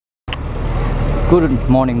Good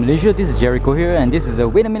morning Malaysia, this is Gerryko here and this is a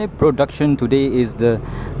Wait a Minute production. Today is the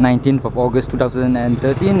 19th of August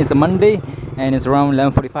 2013. It's a Monday and it's around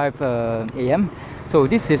 11:45 AM. So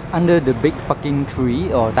this is under the big fucking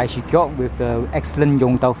tree or Tai Chi Kyok with excellent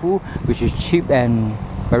Yong tofu, which is cheap and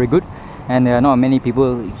very good. And there are not many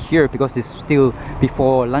people here because it's still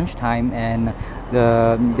before lunchtime, and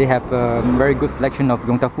they have a very good selection of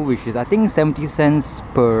Yong tofu, which is I think 70 cents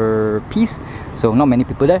per piece, so not many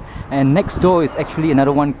people there. And next door is actually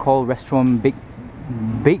another one called Restoran Big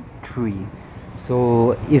Big Tree.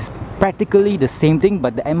 So it's practically the same thing,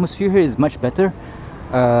 but the atmosphere here is much better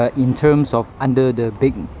in terms of under the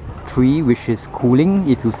big tree, which is cooling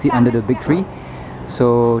if you sit under the big tree.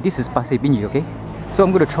 So this is Pasir Pinji, okay? So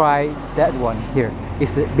I'm going to try that one here.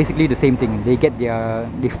 It's basically the same thing. They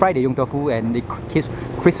fry the Yong tofu and they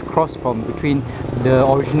crisscross from between the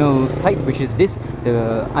original site, which is this,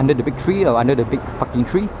 under the big tree or under the big fucking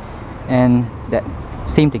tree, and that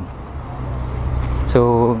same thing.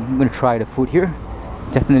 So I'm going to try the food here.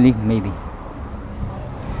 Definitely, maybe.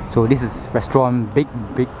 So this is Restoran Big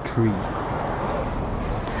Big Tree.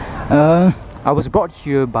 I was brought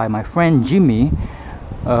here by my friend Jimmy.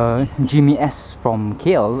 Jimmy S from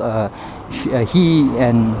KL. He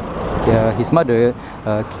and his mother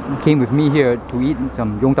came with me here to eat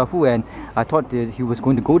some Yong tofu, and I thought that he was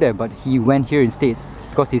going to go there, but he went here instead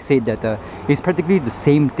because he said that it's practically the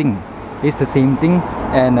same thing. It's the same thing,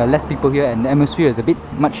 and less people here, and the atmosphere is a bit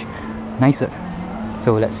much nicer.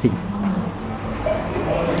 So let's see.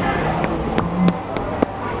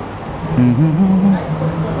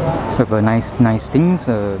 Have a nice things.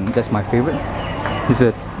 That's my favorite. This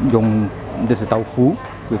is tofu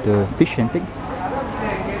with the fish and thing.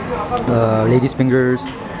 Ladies' fingers,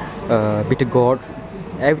 bitter gourd.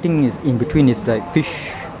 Everything is in between. Is like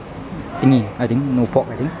fish thingy. I think no pork.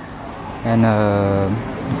 I think, and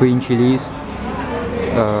green chilies,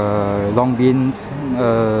 long beans.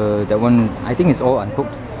 That one I think is all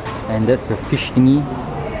uncooked, and that's the fish thingy.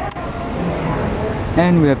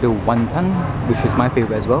 And we have the wonton, which is my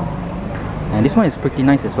favorite as well. And this one is pretty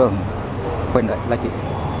nice as well. Quite like it.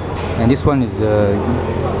 And this one is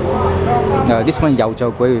this one 油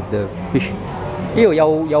就鬼 with the fish. 呢度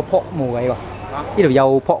有 pork 冇嘅喎？呢度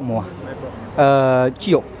有 pork 冇啊？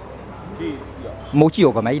豬肉。冇豬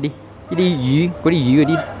肉係咪？呢啲魚嗰啲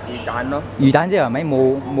魚蛋咯。魚蛋啫係咪？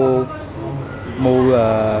冇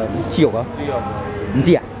豬肉啊？豬肉冇。唔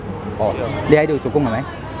知啊？哦，你喺度做工係咪？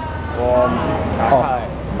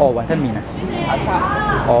雲吞麵啊？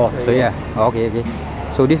哦，水啊？哦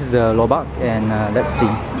OK。So this is a lobak, and let's see.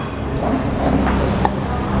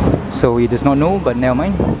 So he does not know, but never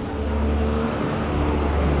mind.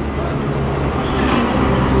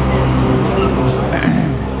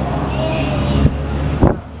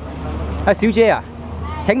 Ah, 小姐啊，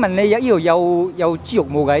請問你呢度有豬肉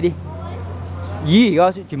冇㗎？呢啲魚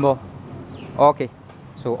而家全部。Okay,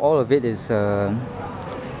 so all of it is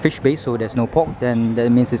fish based, so there's no pork. Then that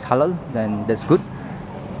means it's halal. Then that's good.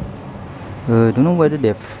 Don't know whether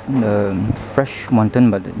they're fresh wonton,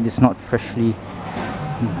 but it's not freshly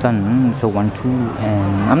done. So 1, 2,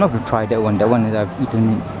 and I'm not gonna try that one. That one I've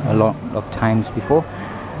eaten it a lot of times before,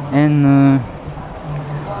 and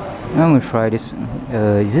I'm gonna try this.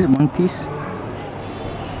 Is this one piece?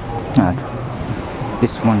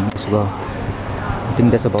 This one as well. I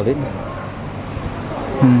think that's about it.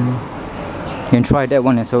 You can try that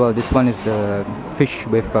one as well. This one is the fish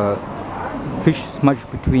with fish smudged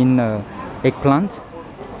between eggplant,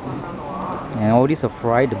 and all these are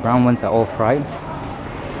fried. The brown ones are all fried.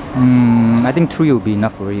 I think 3 will be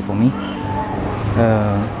enough already for me.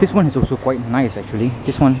 This one is also quite nice actually.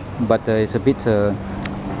 This one, but it's a bit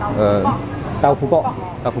豆腐角。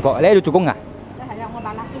你喺度做工啊？係啊，我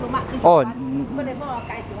賣nasi lemak。哦，佢哋幫我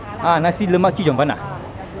介紹下啦。nasi lemak 豬腸粉啊？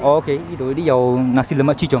哦 ，OK， 呢度啲有nasi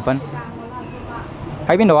lemak 豬腸粉。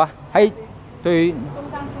喺邊度啊？喺對。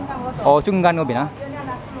哦，中間嗰邊啊？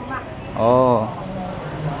哦。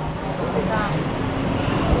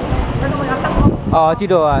哦，知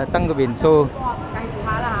道啊，燈嗰邊。So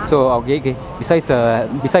okay.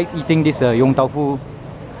 Besides eating this Yong tofu,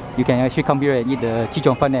 you can actually come here and eat the 豬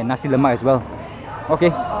腸粉 and nasi lemak as well.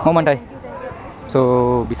 Okay, 冇問題。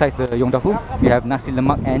So besides the Yong tofu, we have nasi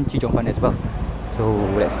lemak and 豬腸粉 as well. So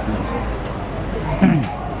let's see.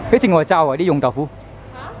 佢淨係罩啊啲Yong tofu，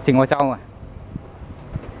淨係罩啊。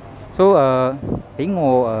So 俾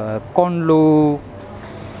我乾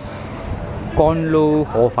撈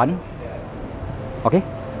河粉 ，OK，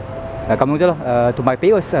 咁樣啫咯。同埋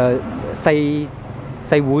俾個細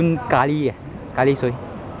碗咖喱水，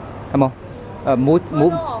有冇？冇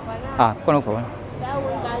啊，乾撈河粉。俾一碗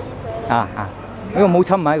咖喱水。呢個冇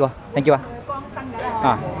侵啊呢個，thank you啊。乾身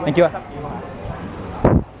Ah, thank you.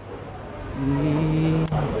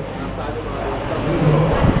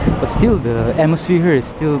 But still, the atmosphere here is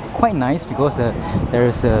still quite nice because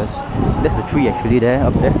there's a tree actually there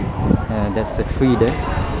up there. There's a tree there.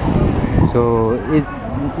 So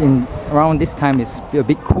around this time it's a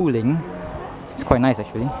bit cooling. It's quite nice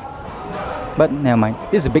actually. But never mind.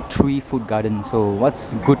 This is a big tree food garden. So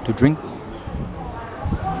what's good to drink?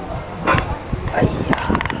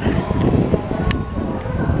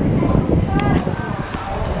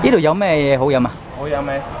 Này度有咩好飲啊？好飲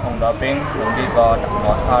咩？紅豆冰用呢個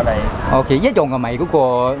落蝦嚟。OK， 一樣係咪嗰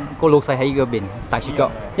個老細喺嗰邊大雪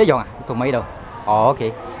腳一樣啊？同埋呢度。哦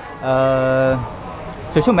OK，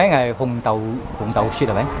 最出名係紅豆雪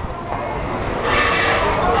係咪？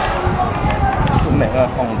出名啊！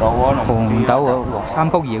紅豆啊，紅豆啊，哇！3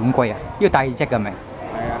嚿2咁貴啊？呢個大隻㗎係咪？係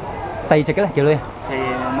啊。細隻嘅咧幾多啊2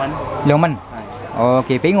蚊。2蚊。係。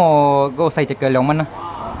OK， 俾我嗰個細隻嘅2蚊啦。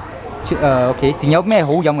OK， 仲有咩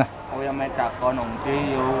好飲㗎？好飲咩？特個濃啲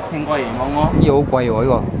要天龜鹽檬咯。呢個好貴喎，呢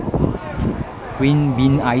個 Green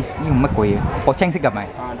Bean Ice 呢個乜鬼嘢？哦，青色㗎咪？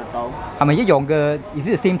啊，得到。係咪一樣嘅 ？Is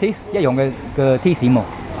it the same taste？ 一樣嘅 taste 冇？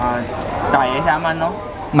啊，大嘢3蚊咯。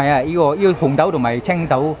唔係啊，呢個紅豆同埋青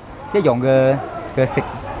豆一樣嘅食。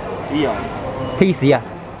一樣。taste 啊？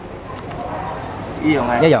一樣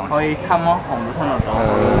係。一樣。可以吞咯，紅豆吞落到。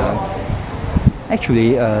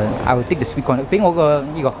Actually， I will take the sweet corn。俾我個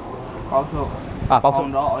呢個。包粟。啊，包粟。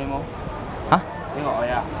放咗愛冇？嚇？呢個愛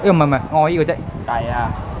啊？呢個唔係，我呢個啫。大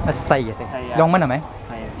啊！細嘅食。係啊。2蚊係咪？係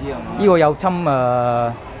呢樣。呢個有侵奶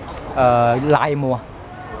冇啊？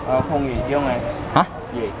烘椰漿嘅。嚇？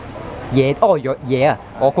椰哦椰啊！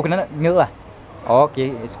哦 coconut milk 啊。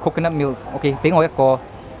OK， it's coconut milk。OK， 俾我一個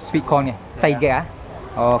sweet corn 嘅細嘅啊。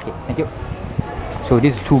OK，thank you。So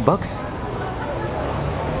this is $2.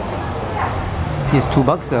 This is $2,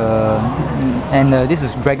 and this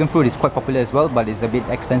is dragon fruit. It's quite popular as well, but it's a bit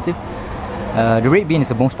expensive. The red bean is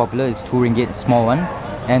the most popular. It's 2 ringgit, small one.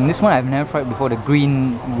 And this one I've never tried before. The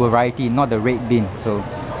green variety, not the red bean. So,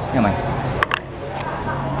 never mind.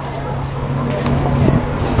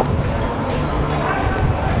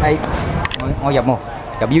 Hey, 我入冇？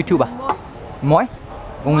入 YouTube 啊？唔可以？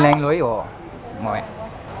咁靚女喎，唔可以。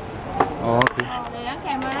OK。你想傾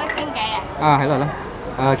唔傾傾偈啊？啊，係啦，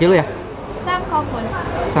幾多呀3個半。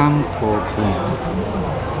3個半。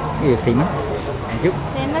呢度4蚊。Thank you。4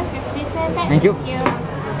蚊50 cents。Thank you。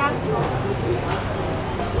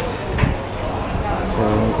 So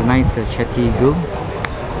it's a nice chatty girl.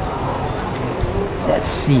 Let's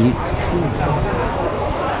see.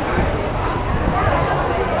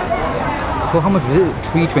 So how much is it?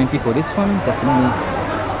 $3.20 for this one. Definitely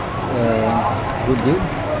good deal.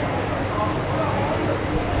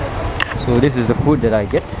 So this is the food that I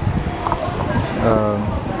get.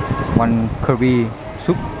 One curry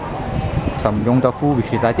soup, some Yong tofu,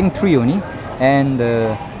 which is I think 3 only, and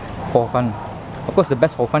hor fun. Of course, the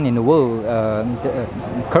best hor fun in the world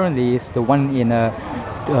currently is the one in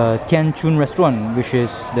Tian Chun restaurant, which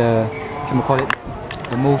is the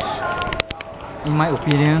most, in my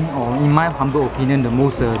opinion, or in my humble opinion, the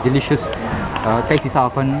most delicious kai si sao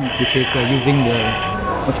fun, which is using the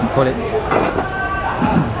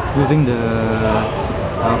using the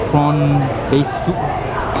prawn-based soup.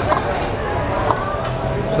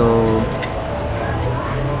 So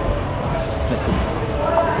let's see.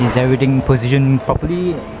 Is everything positioned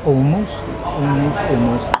properly? Almost.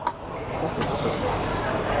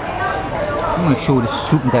 I'm not show the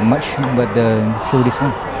soup that much, but show this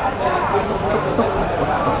one.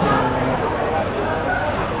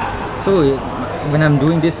 So when I'm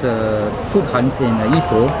doing this food hunt in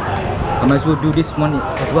Ipoh, I might as well do this one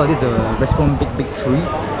as well. This is a Restoran Big Big Tree,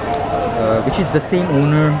 which is the same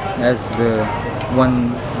owner as the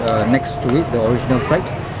one next to it, the original site.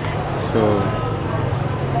 So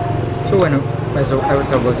when as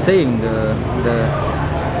I was saying, the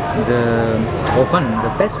hor fun, the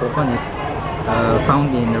best hor fun is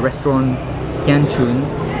found in the restaurant Tian Chun,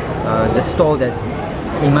 the stall that,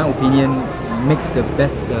 in my opinion, makes the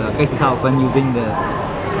best kai si sao fun using the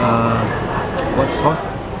what sauce?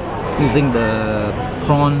 Using the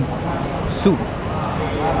prawn soup.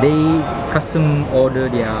 They custom order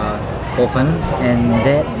their hor fun, and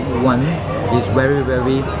that one is very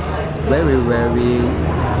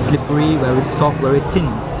slippery, very soft, very thin.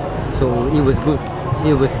 So it was good.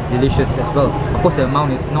 It was delicious as well. Of course, the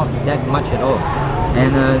amount is not that much at all.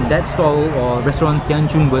 And that stall or restaurant Tian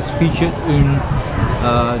Chun was featured in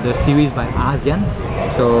the series by ASEAN.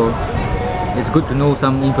 So it's good to know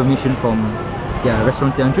some information from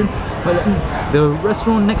restaurant Tian Chun. But the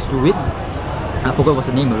restaurant next to it, I forgot what's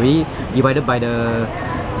the name already, divided by the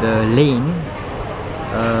lane.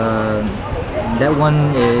 That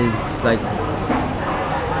one is like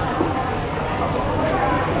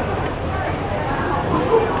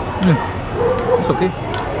it's okay.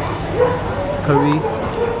 Curry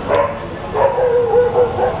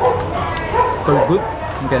good.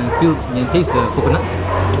 You can taste the coconut.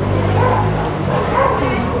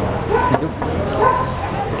 Thank you.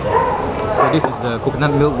 So this is the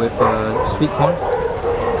coconut milk with sweet corn.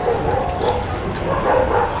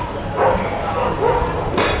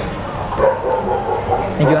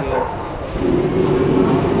 Thank you.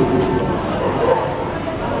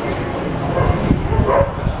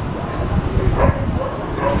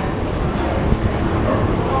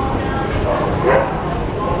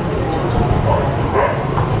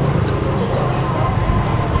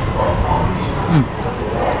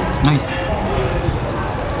 Nice.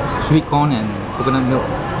 Sweet corn and coconut milk.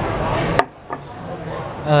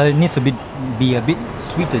 It needs to be a bit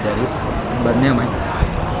sweeter, that is, but never mind.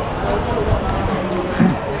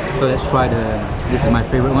 So let's try this is my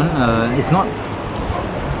favorite one. It's not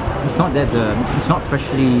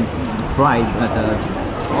freshly fried, but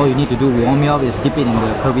all you need to do, warm it up, is dip it in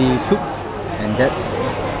the curry soup, and that's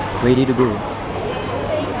ready to go.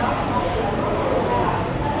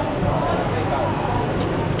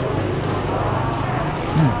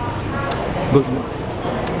 Good.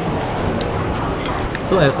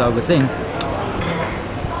 So as I was saying,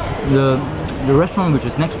 the restaurant which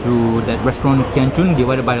is next to that restaurant Canton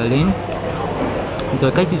divided by the lane,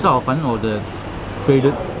 the kai si sao fan, or the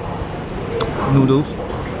shredded noodles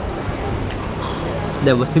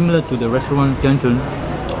that was similar to the restaurant Canton,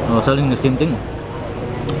 selling the same thing.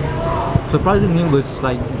 Surprisingly, it was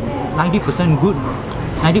like 90% good,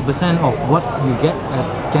 90% of what you get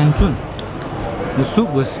at Canton. The soup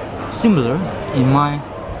was similar in my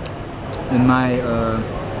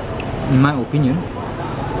opinion.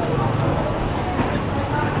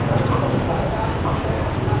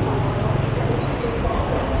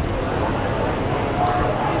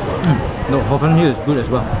 The hor fun here is good as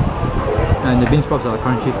well, and the bean sprouts are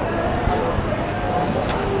crunchy.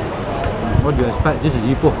 What do you expect? This is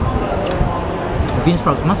Ipoh. The bean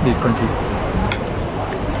sprouts must be crunchy.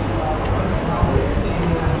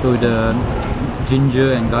 So the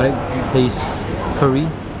ginger and garlic paste curry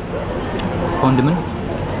condiment.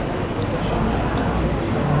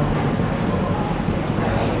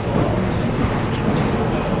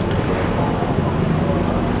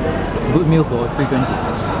 Good meal for 320.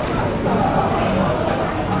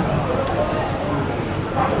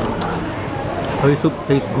 Curry soup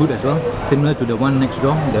tastes good as well, similar to the one next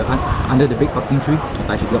door, under the big fucking tree,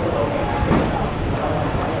 Tai Chi Block.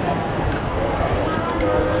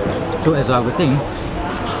 So as I was saying,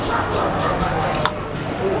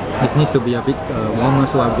 this needs to be a bit warmer,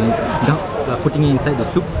 so I've been putting it inside the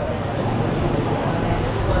soup.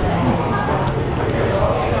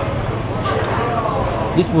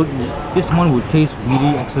 This one would taste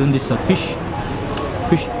really excellent. This is a fish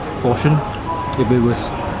portion if it was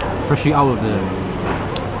freshly out of the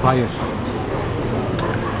fryer.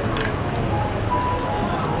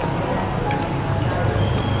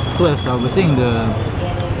 So as I was saying,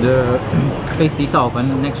 the kai si sao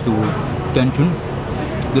fan next to Canton,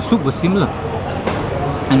 the soup was similar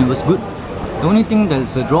and it was good. The only thing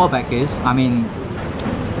that's a drawback is, I mean,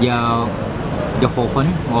 the hor fun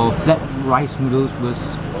or flat rice noodles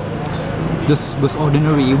was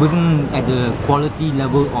ordinary. It wasn't at the quality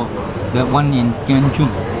level of the one in Canton.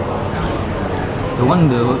 The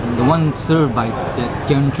one served by the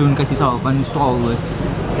Canton kai si sao fan stall was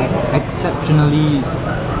exceptionally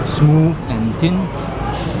smooth and thin,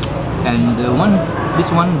 and the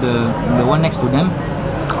one next to them,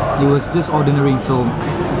 it was just ordinary, so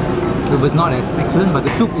it was not as excellent, but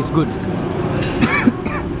the soup is good.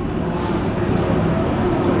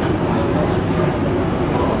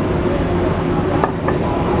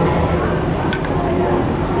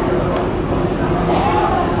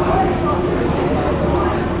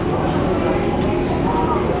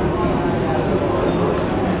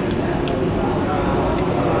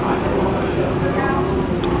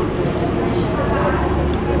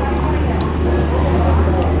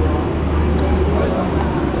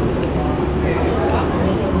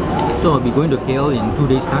 So I'll be going to KL in 2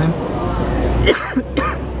 days time.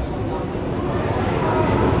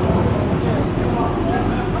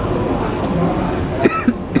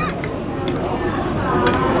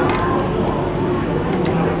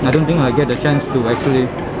 I don't think I get a chance to actually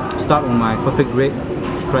start on my perfect red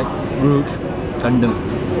stripe rouge thunder,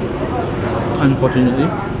 unfortunately.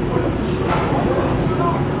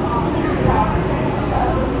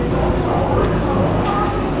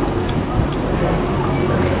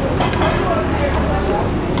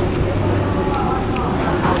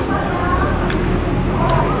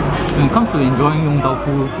 comes to enjoying Yong Tau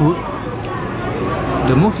Fu food,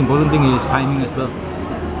 the most important thing is timing as well.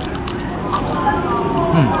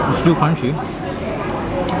 It's still crunchy.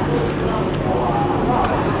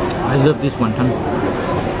 I love this wonton.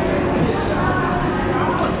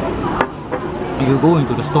 If you go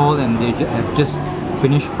into the stall and they have just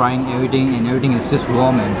finished frying everything and everything is just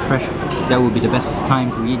warm and fresh, that would be the best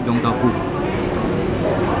time to eat Yong Tau Fu.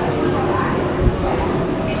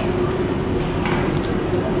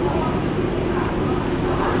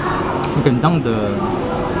 You can dunk the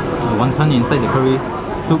wonton inside the curry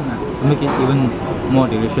soup to make it even more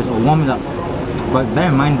delicious, or warm it up. But bear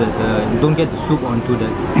in mind that don't get the soup onto the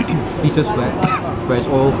pieces where it's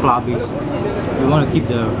all flour based. You want to keep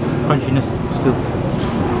the crunchiness still.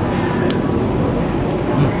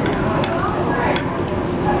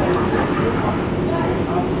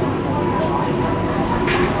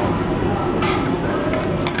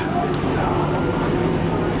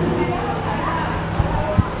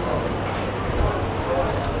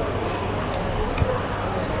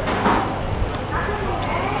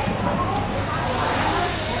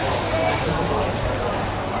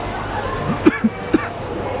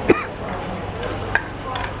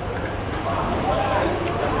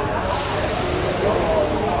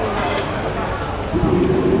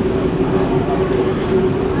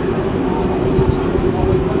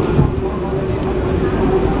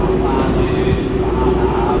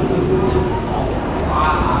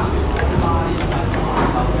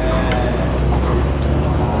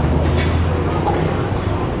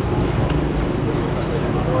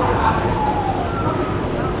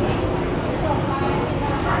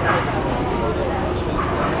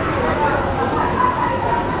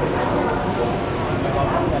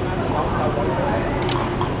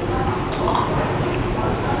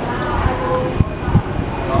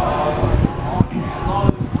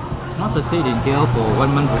 Once I stayed in KL for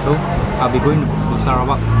 1 month or so, I'll be going to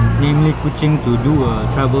Sarawak, namely Kuching, to do a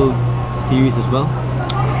travel series as well.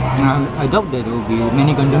 And I doubt that there will be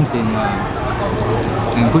many Gundams in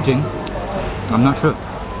Kuching. I'm not sure.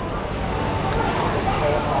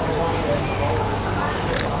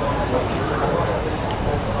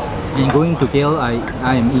 And going to KL,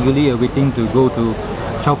 I am eagerly awaiting to go to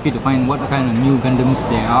Chowki to find what kind of new Gundams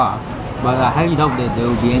there are. But I highly doubt that there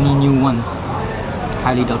will be any new ones.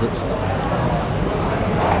 Highly doubt it.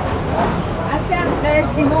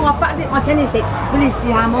 Xin mua ngọc bát đi, ở trên này sẽ beli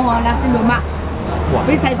xì hà mua nasi lemak.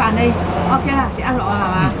 Beli xài phản đi, ok là sẽ ăn rồi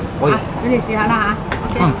hả? Beli xì hà là hả?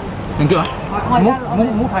 Ok. Thank you.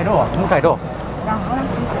 Mũ thái độ à? Mũ thái độ.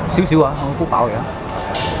 Xíu xíu à? Không có bảo vậy.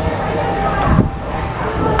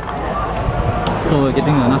 So we're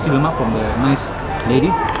getting a nasi lemak from the nice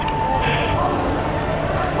lady.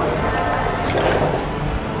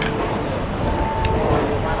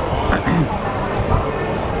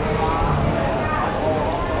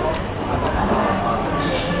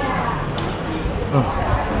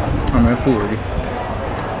 I'm very full already.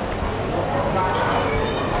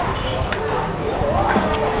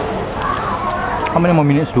 How many more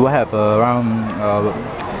minutes do I have? Around,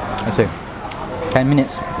 let's say, 10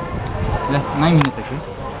 minutes. Less 9 minutes actually.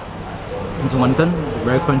 It's wonton,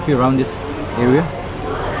 very crunchy around this area.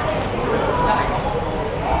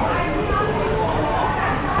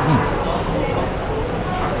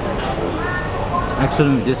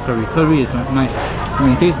 Excellent with this curry. Curry is nice. You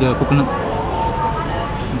can taste the coconut.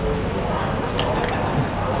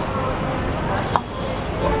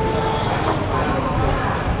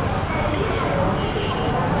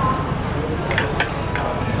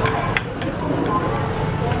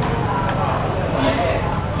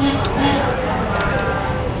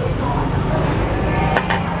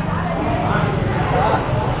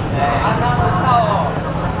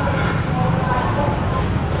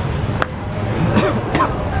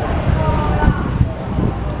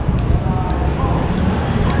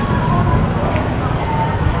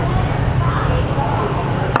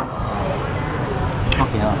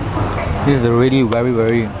 This is already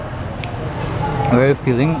very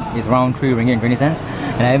filling. It's around 3 ringgit and 20 cents,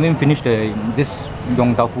 and I haven't finished this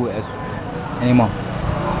Yong Tau Fu anymore.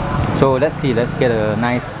 So let's see, let's get a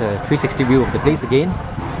nice 360 view of the place again.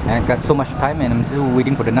 And I've got so much time and I'm still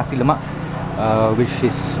waiting for the Nasi Lemak, which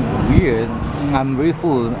is weird. I'm very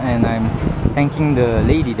full and I'm thanking the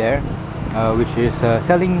lady there, which is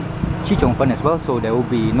selling Chi Chong Fan as well, so there will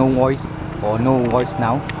be no voice or no voice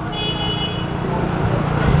now.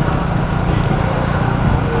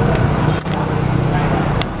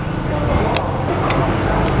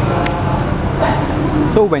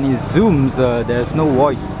 So when it zooms, there's no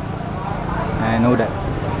voice. I know that.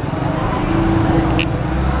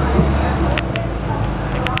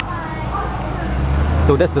 So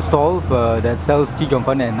So that's the stall that sells Chee Jong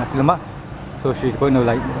Fun and Nasi Lemak. So she's going to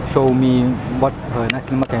like show me what her Nasi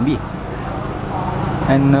Lemak can be.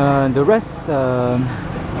 And the rest, I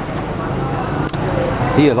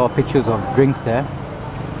see a lot of pictures of drinks there.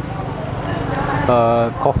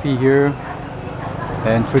 Coffee here,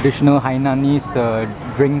 and traditional Hainanese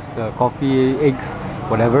drinks, coffee, eggs,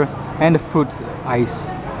 whatever, and the fruit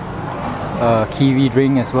ice, kiwi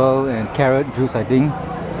drink as well, and carrot juice, I think,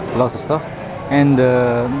 lots of stuff. And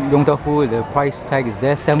the Yong Tau Fu, the price tag is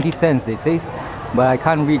there, 70 cents they say, but I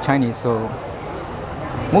can't read Chinese, so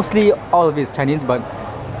mostly all of it is Chinese, but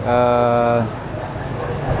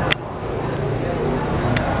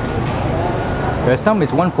there's some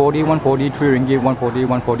is 140, 140, 3 ringgit, 140,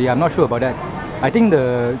 140. I'm not sure about that. I think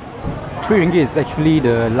the 3 ringgit is actually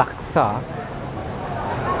the laksa.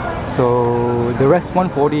 So the rest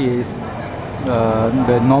 140 is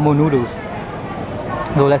the normal noodles.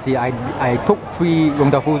 So let's see, I took 3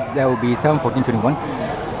 Yong Tau Fu, that will be 714.21.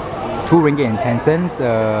 2 ringgit and 10 cents. 2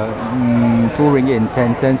 ringgit and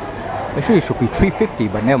 10 cents. Actually it should be 350,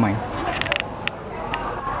 but never mind.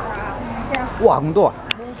 Wow, 咁多啊！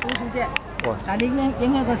嗱，你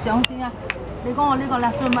影一個相先啊！你講我呢個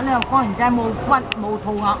辣酸物咧，又乾然之冇骨冇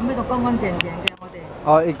肚啊，呢度乾乾淨淨嘅我哋。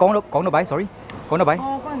哦，你講到擺 ，sorry， 講到擺。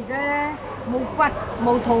哦，乾然之咧冇骨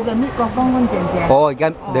冇肚嘅，搣個乾乾淨淨。Oh,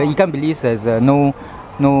 the ikan bilis has no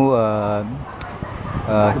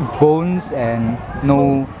bones and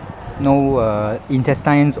no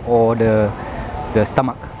intestines or the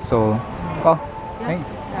stomach. So, oh, thank.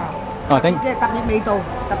 Oh, thank. 即係特別味道，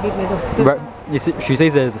特別味道。 Right. She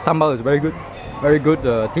says the sambal is very good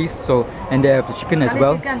taste. So, and they have the chicken as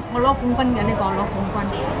well. 我攞冠軍嘅呢個攞冠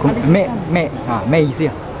軍。咩意思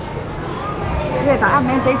啊？即係第一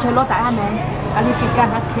名比賽攞第一名，咖喱雞筋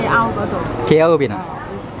喺 KL 嗰度。KL 嗰邊啊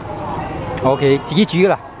？OK， 自己煮㗎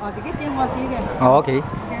啦。哦，自己煮我煮嘅。Oh, okay.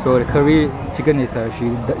 So the curry chicken is she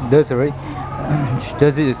does already. She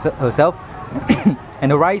does it herself. And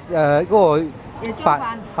the rice 嗰個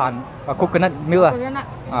飯 coconut milk 啊。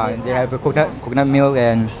They have a coconut milk,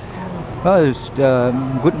 and well, it's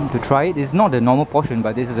good to try it. It's not the normal portion,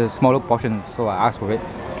 but this is a smaller portion, so I asked for it.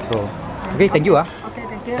 So okay, thank you 啊。Okay,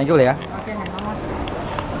 thank you. Thank you 你啊。Okay， 係咁啊。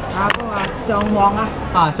嗰個上網啊。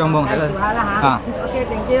上網介紹下啦嚇。Okay,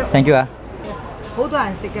 thank you. Thank you 啊。好多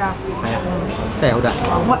人食㗎。係啊，真係好大。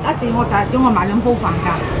我一時我大中我買2煲飯㗎。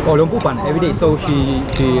哦，2煲飯 every day. So she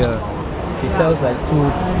sells like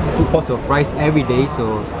two pots of rice every day.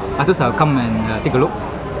 So after I'll come and take a look.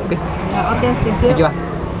 Okay. Yeah, okay, thank you. Thank you.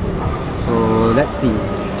 So let's see.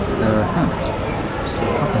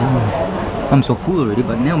 I'm so full already,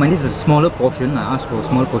 but never mind. This is a smaller portion. I asked for a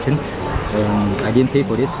smaller portion. I didn't pay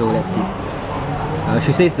for this, so let's see.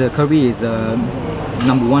 She says the curry is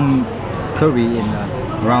 #1 curry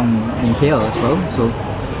in KL as well. So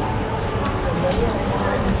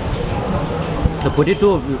the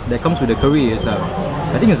potato that comes with the curry is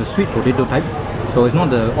I think it's a sweet potato type. So it's not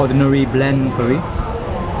the ordinary bland curry.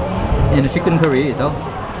 And the chicken curry itself.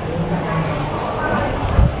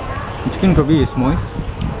 The chicken curry is moist.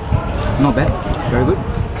 Not bad. Very good.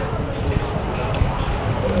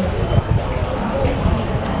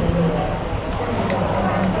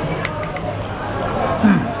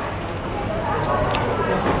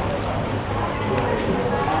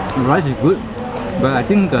 The rice is good, but I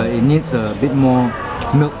think it needs a bit more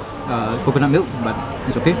milk, coconut milk, but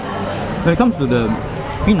it's okay. When it comes to the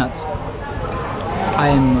peanuts,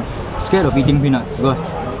 I'm scared of eating peanuts because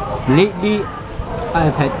lately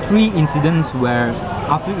I've had 3 incidents where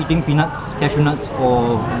after eating peanuts, cashew nuts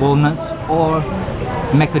or walnuts or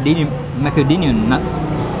macadamia nuts,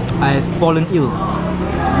 I've fallen ill,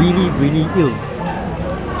 really ill.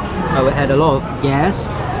 I had a lot of gas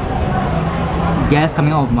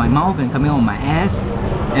coming out of my mouth and coming out of my ass,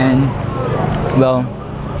 and well,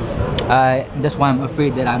 that's why I'm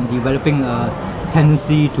afraid that I'm developing a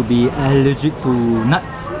tendency to be allergic to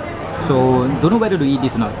nuts. So don't know whether to eat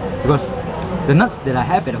this or not, because the nuts that I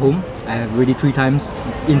have at home, I have already 3 times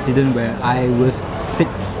incident where I was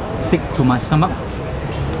sick to my stomach.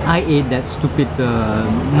 I ate that stupid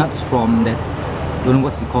nuts from that, don't know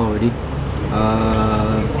what's it called already.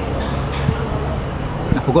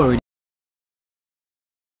 I forgot already.